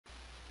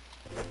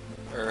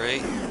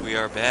we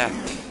are back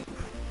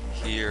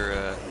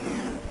here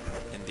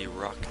in the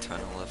rock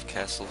tunnel of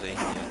Castlevania,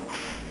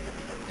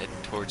 heading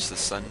towards the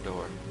sun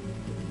door.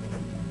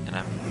 And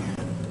I'm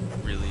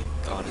really,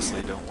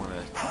 honestly, don't want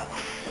to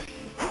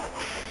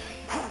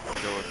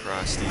go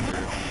across either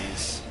of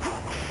these.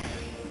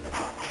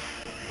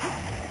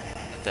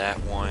 That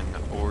one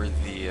or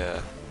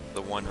the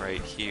one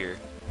right here.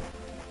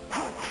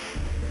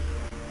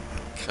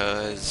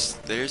 Because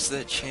there's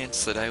that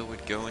chance that I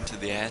would go into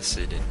the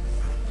acid and,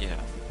 you know,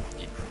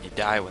 you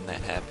die when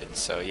that happens,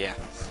 so yeah.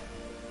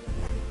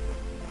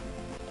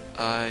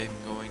 I'm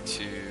going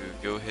to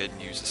go ahead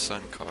and use a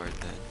sun card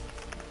then,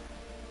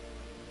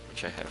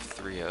 which I have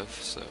 3 of,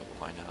 so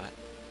why not?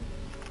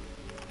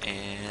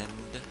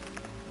 And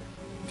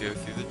go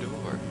through the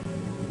door.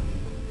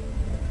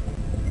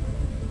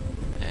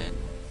 And,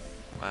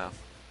 wow,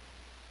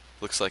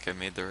 looks like I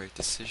made the right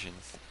decision.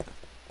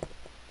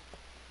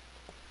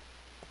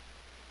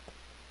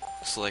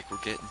 Looks like we're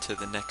getting to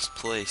the next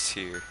place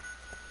here.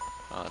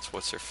 Oh, it's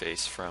what's her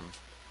face from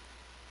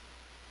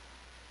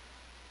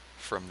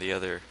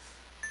the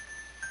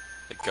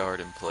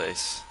garden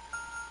place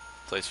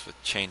with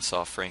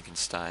Chainsaw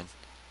Frankenstein.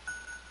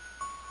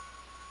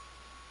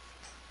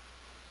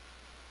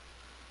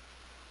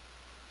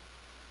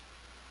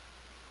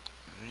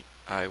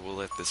 I will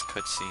let this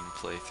cutscene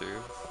play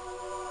through.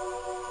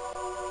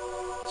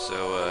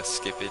 So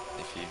skip it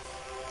if you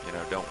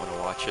don't want to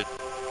watch it.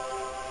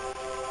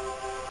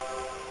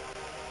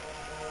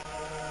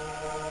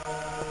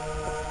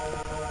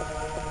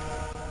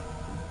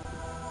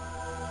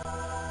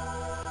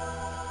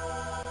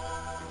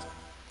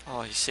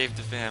 Oh, you saved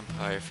the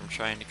vampire from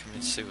trying to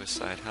commit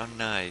suicide. How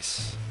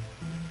nice.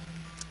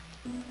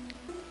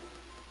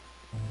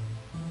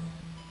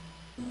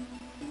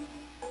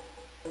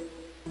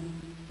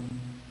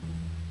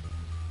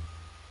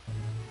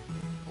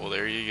 Well,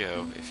 there you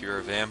go. If you're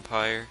a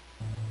vampire,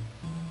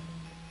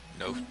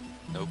 no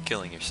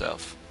killing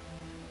yourself.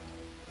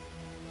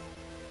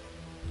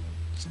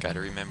 Just gotta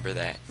remember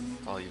that,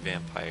 all you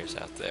vampires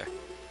out there.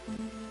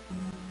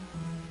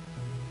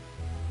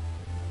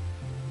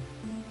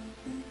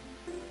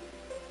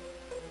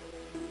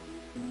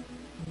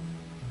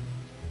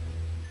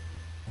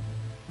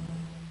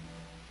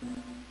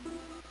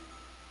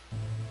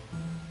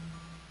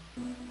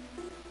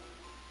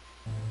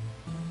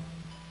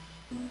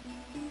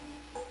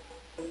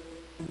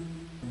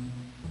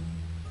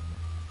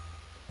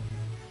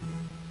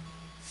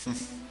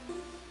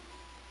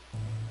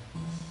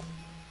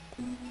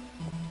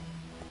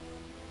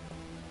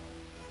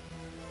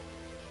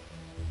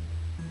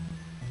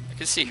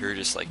 I could see her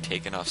just like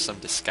taking off some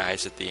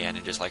disguise at the end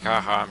and just like,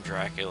 haha, I'm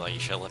Dracula, you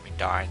should let me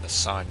die in the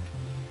sun.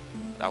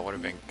 That would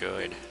have been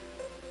good.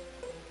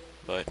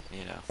 But,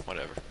 you know,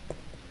 whatever.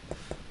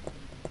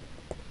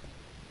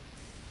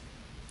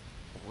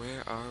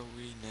 Where are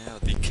we now?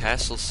 The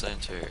castle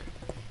center.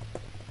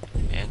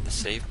 And the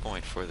save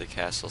point for the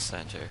castle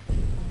center.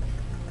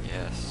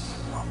 Yes.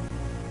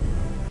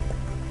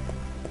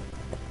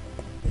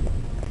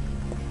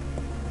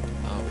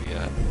 Oh, we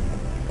got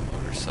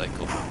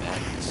motorcycle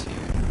madness here.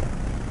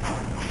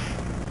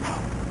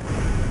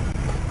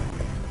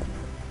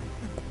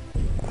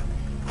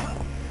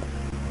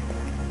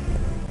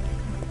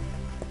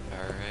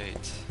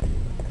 Alright.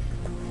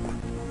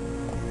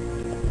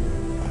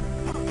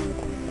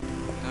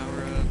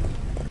 Power up.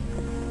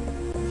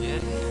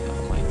 Get it?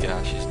 Oh my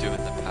gosh, he's doing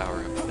the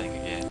power up thing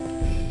again.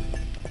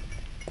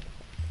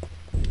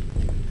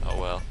 Oh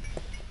well.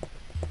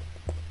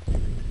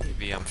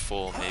 Maybe I'm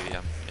full, maybe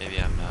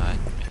I'm not.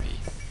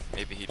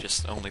 Maybe he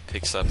just only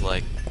picks up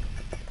like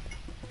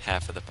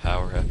half of the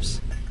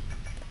power-ups.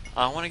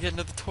 I want to get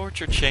into the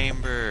torture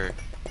chamber.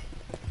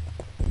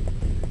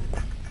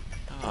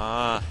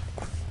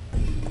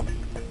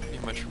 Pretty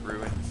much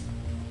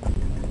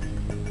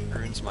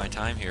ruins my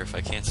time here if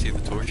I can't see the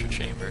torture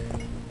chamber.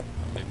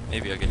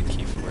 Maybe I'll get a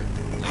key for it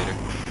later.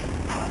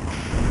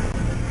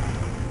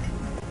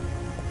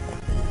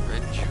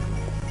 Red jewel.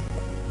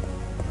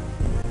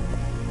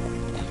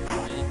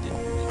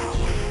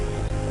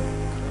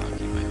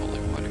 Crocky, my holy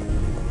water.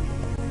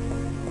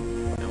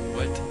 Now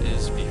what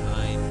is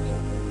behind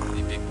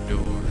the big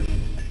door?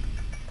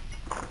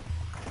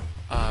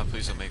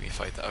 Please don't make me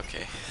fight that.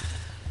 Okay.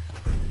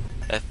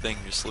 That thing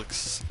just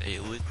looks a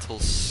little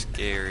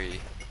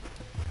scary.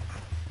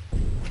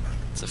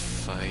 It's a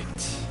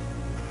fight.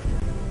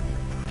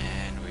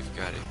 And we've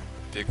got a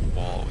big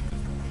wall with a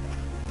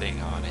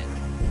thing on it.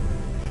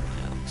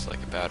 Yeah, looks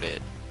like about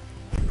it.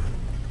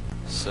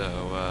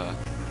 So,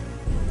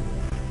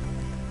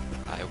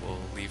 I will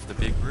leave the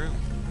big room.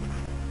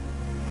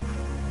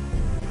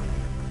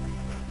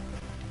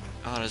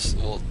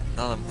 Well,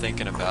 now that I'm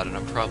thinking about it,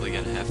 I'm probably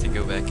gonna have to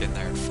go back in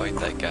there and fight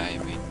that guy. I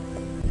mean,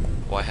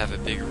 why have a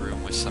big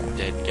room with some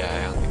dead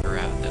guy on the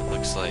ground that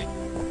looks like,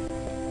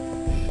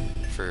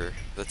 for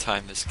the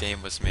time this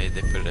game was made,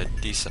 they put a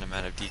decent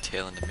amount of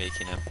detail into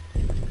making him.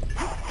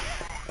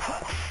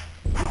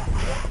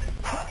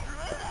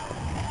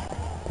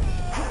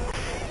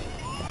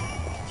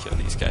 Kill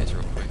these guys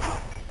real quick.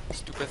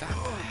 Stupid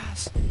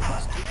vampires!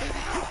 Stupid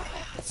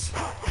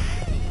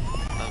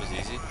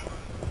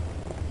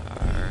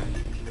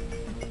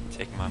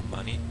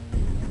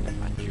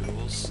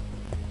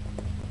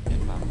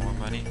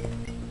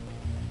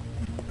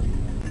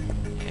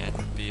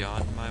be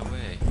on my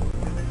way.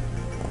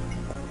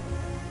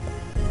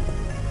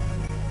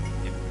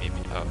 Maybe,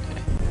 oh,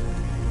 okay.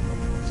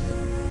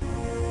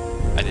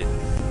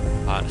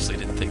 I honestly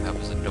didn't think that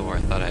was a door.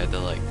 I thought I had to,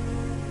 like,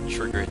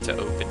 trigger it to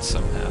open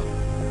somehow.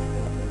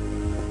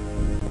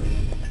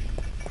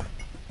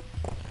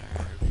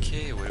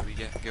 Okay, what do we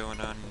got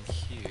going on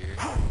here?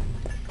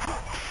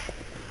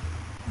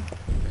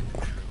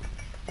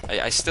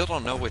 I still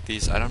don't know what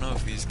these, I don't know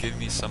if these give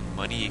me some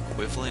money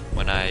equivalent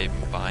when I'm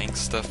buying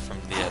stuff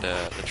from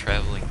the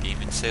traveling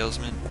demon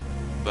salesman,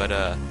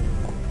 but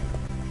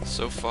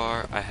so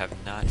far I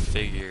have not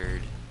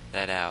figured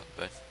that out,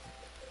 but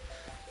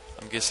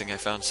I'm guessing I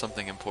found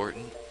something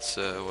important,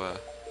 so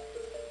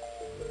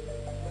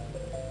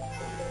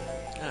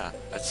yeah,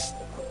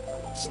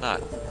 it's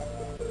not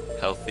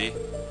healthy.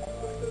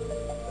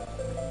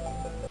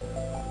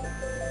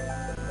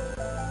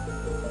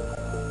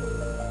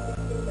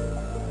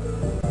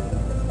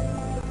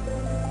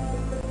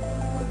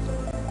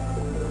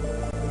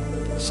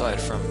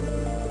 Aside from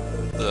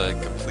the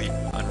complete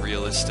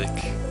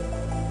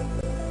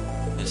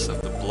unrealisticness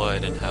of the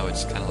blood and how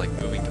it's kind of like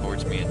moving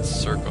towards me in a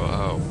circle.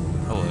 Oh,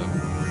 hello.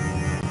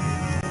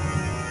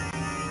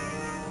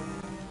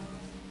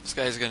 This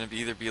guy's gonna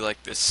either be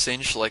like this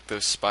cinch like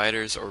those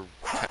spiders, or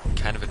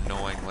kind of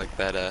annoying like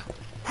that the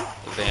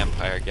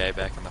vampire guy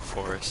back in the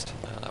forest.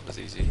 That was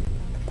easy.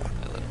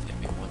 I let him hit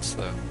me once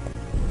though.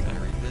 Can I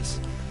read this?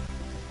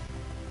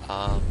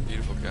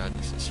 Beautiful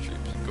goddess is true.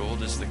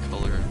 Gold is the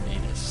color of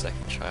Venus,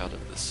 second child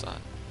of the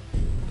sun.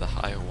 The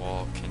high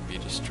wall can be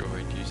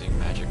destroyed using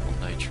magical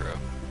nitro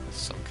with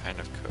some kind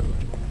of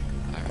code.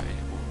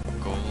 Alright, well,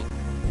 gold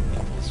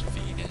equals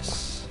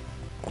Venus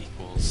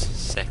equals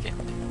second.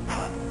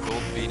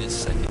 Gold Venus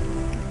second.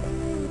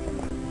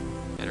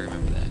 Gotta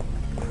remember that.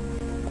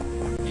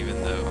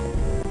 Even though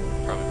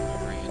I'm probably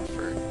remembering it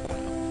for,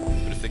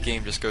 but if the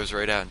game just goes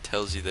right out and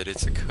tells you that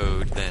it's a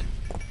code, then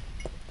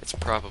it's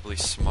probably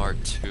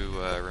smart to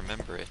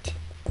remember it,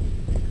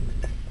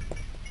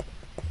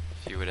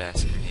 if you would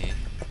ask me.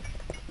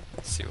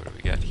 Let's see, what do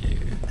we got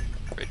here?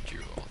 Red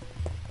jewel.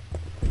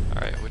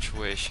 Alright, which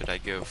way should I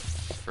go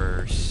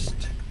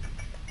first?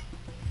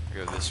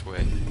 I'll go this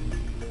way.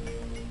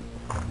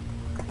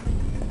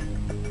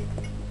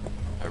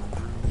 A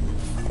room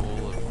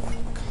full of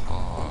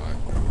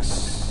cogs.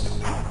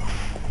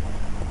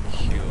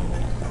 Fuel.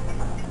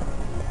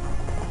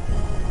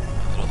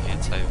 A little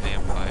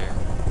anti-vampire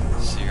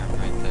serum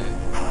right there.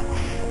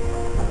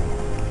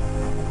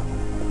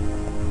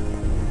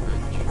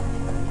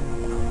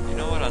 You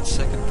know what, on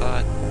second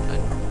thought,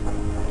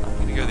 I'm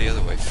gonna go the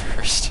other way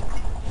first.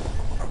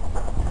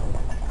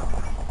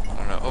 I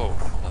don't know, oh,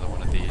 another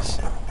one of these.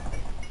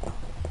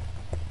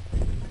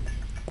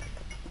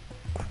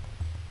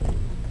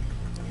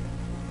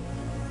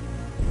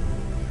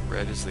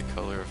 Red is the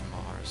color of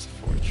Mars, the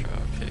fourth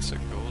child. Okay, so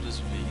gold is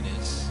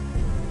Venus.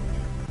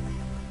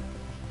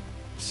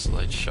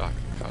 Slight shock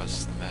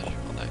causes the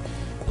magical night.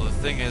 Well, the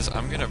thing is,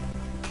 I'm gonna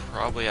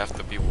probably have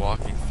to be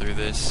walking through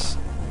this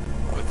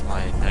with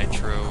my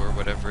nitro or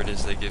whatever it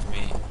is they give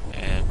me,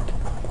 and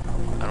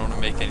I don't want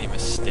to make any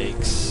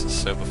mistakes,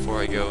 so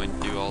before I go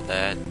and do all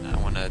that, I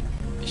want to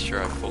be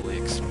sure I fully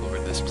explore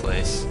this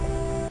place.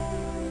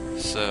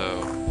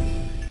 So,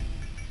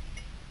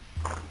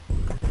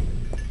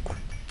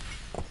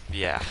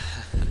 yeah.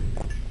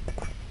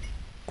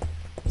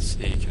 Let's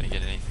see, can I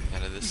get anything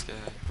out of this guy?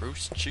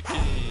 Roast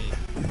chicken!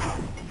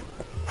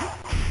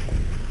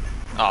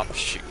 Oh,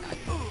 shoot. I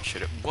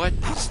should have. What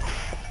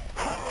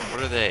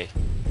are they?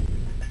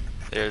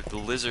 They're the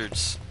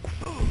lizards.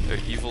 They're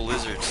evil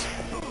lizards.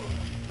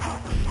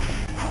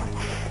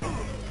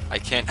 I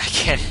can't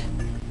get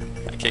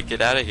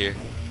out of here.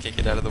 I can't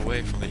get out of the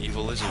way from the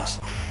evil lizards.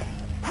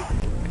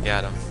 I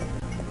got them.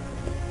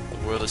 The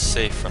world is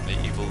safe from the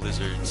evil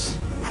lizards.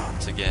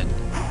 Once again.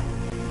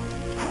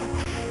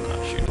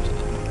 Oh, shoot.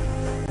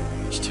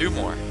 There's two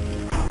more.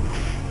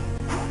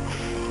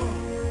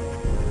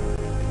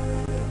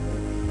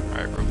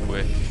 Alright, real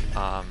quick.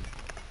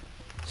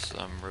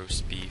 Some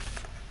roast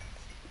beef.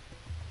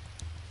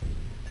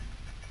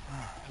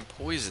 And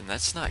poison,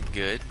 that's not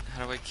good.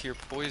 How do I cure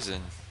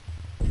poison?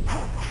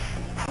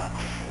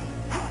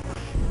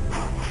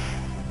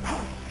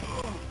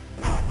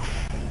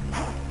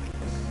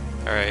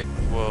 Alright,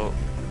 well,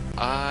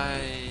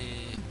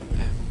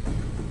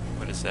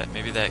 what is that?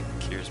 Maybe that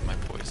cures my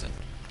poison.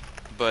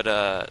 But,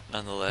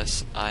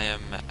 nonetheless, I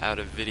am out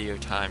of video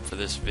time for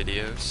this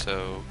video,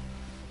 so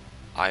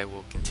I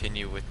will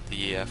continue with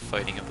the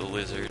fighting of the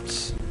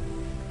lizards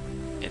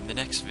in the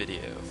next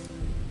video.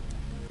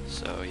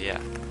 So,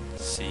 yeah,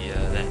 see ya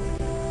then.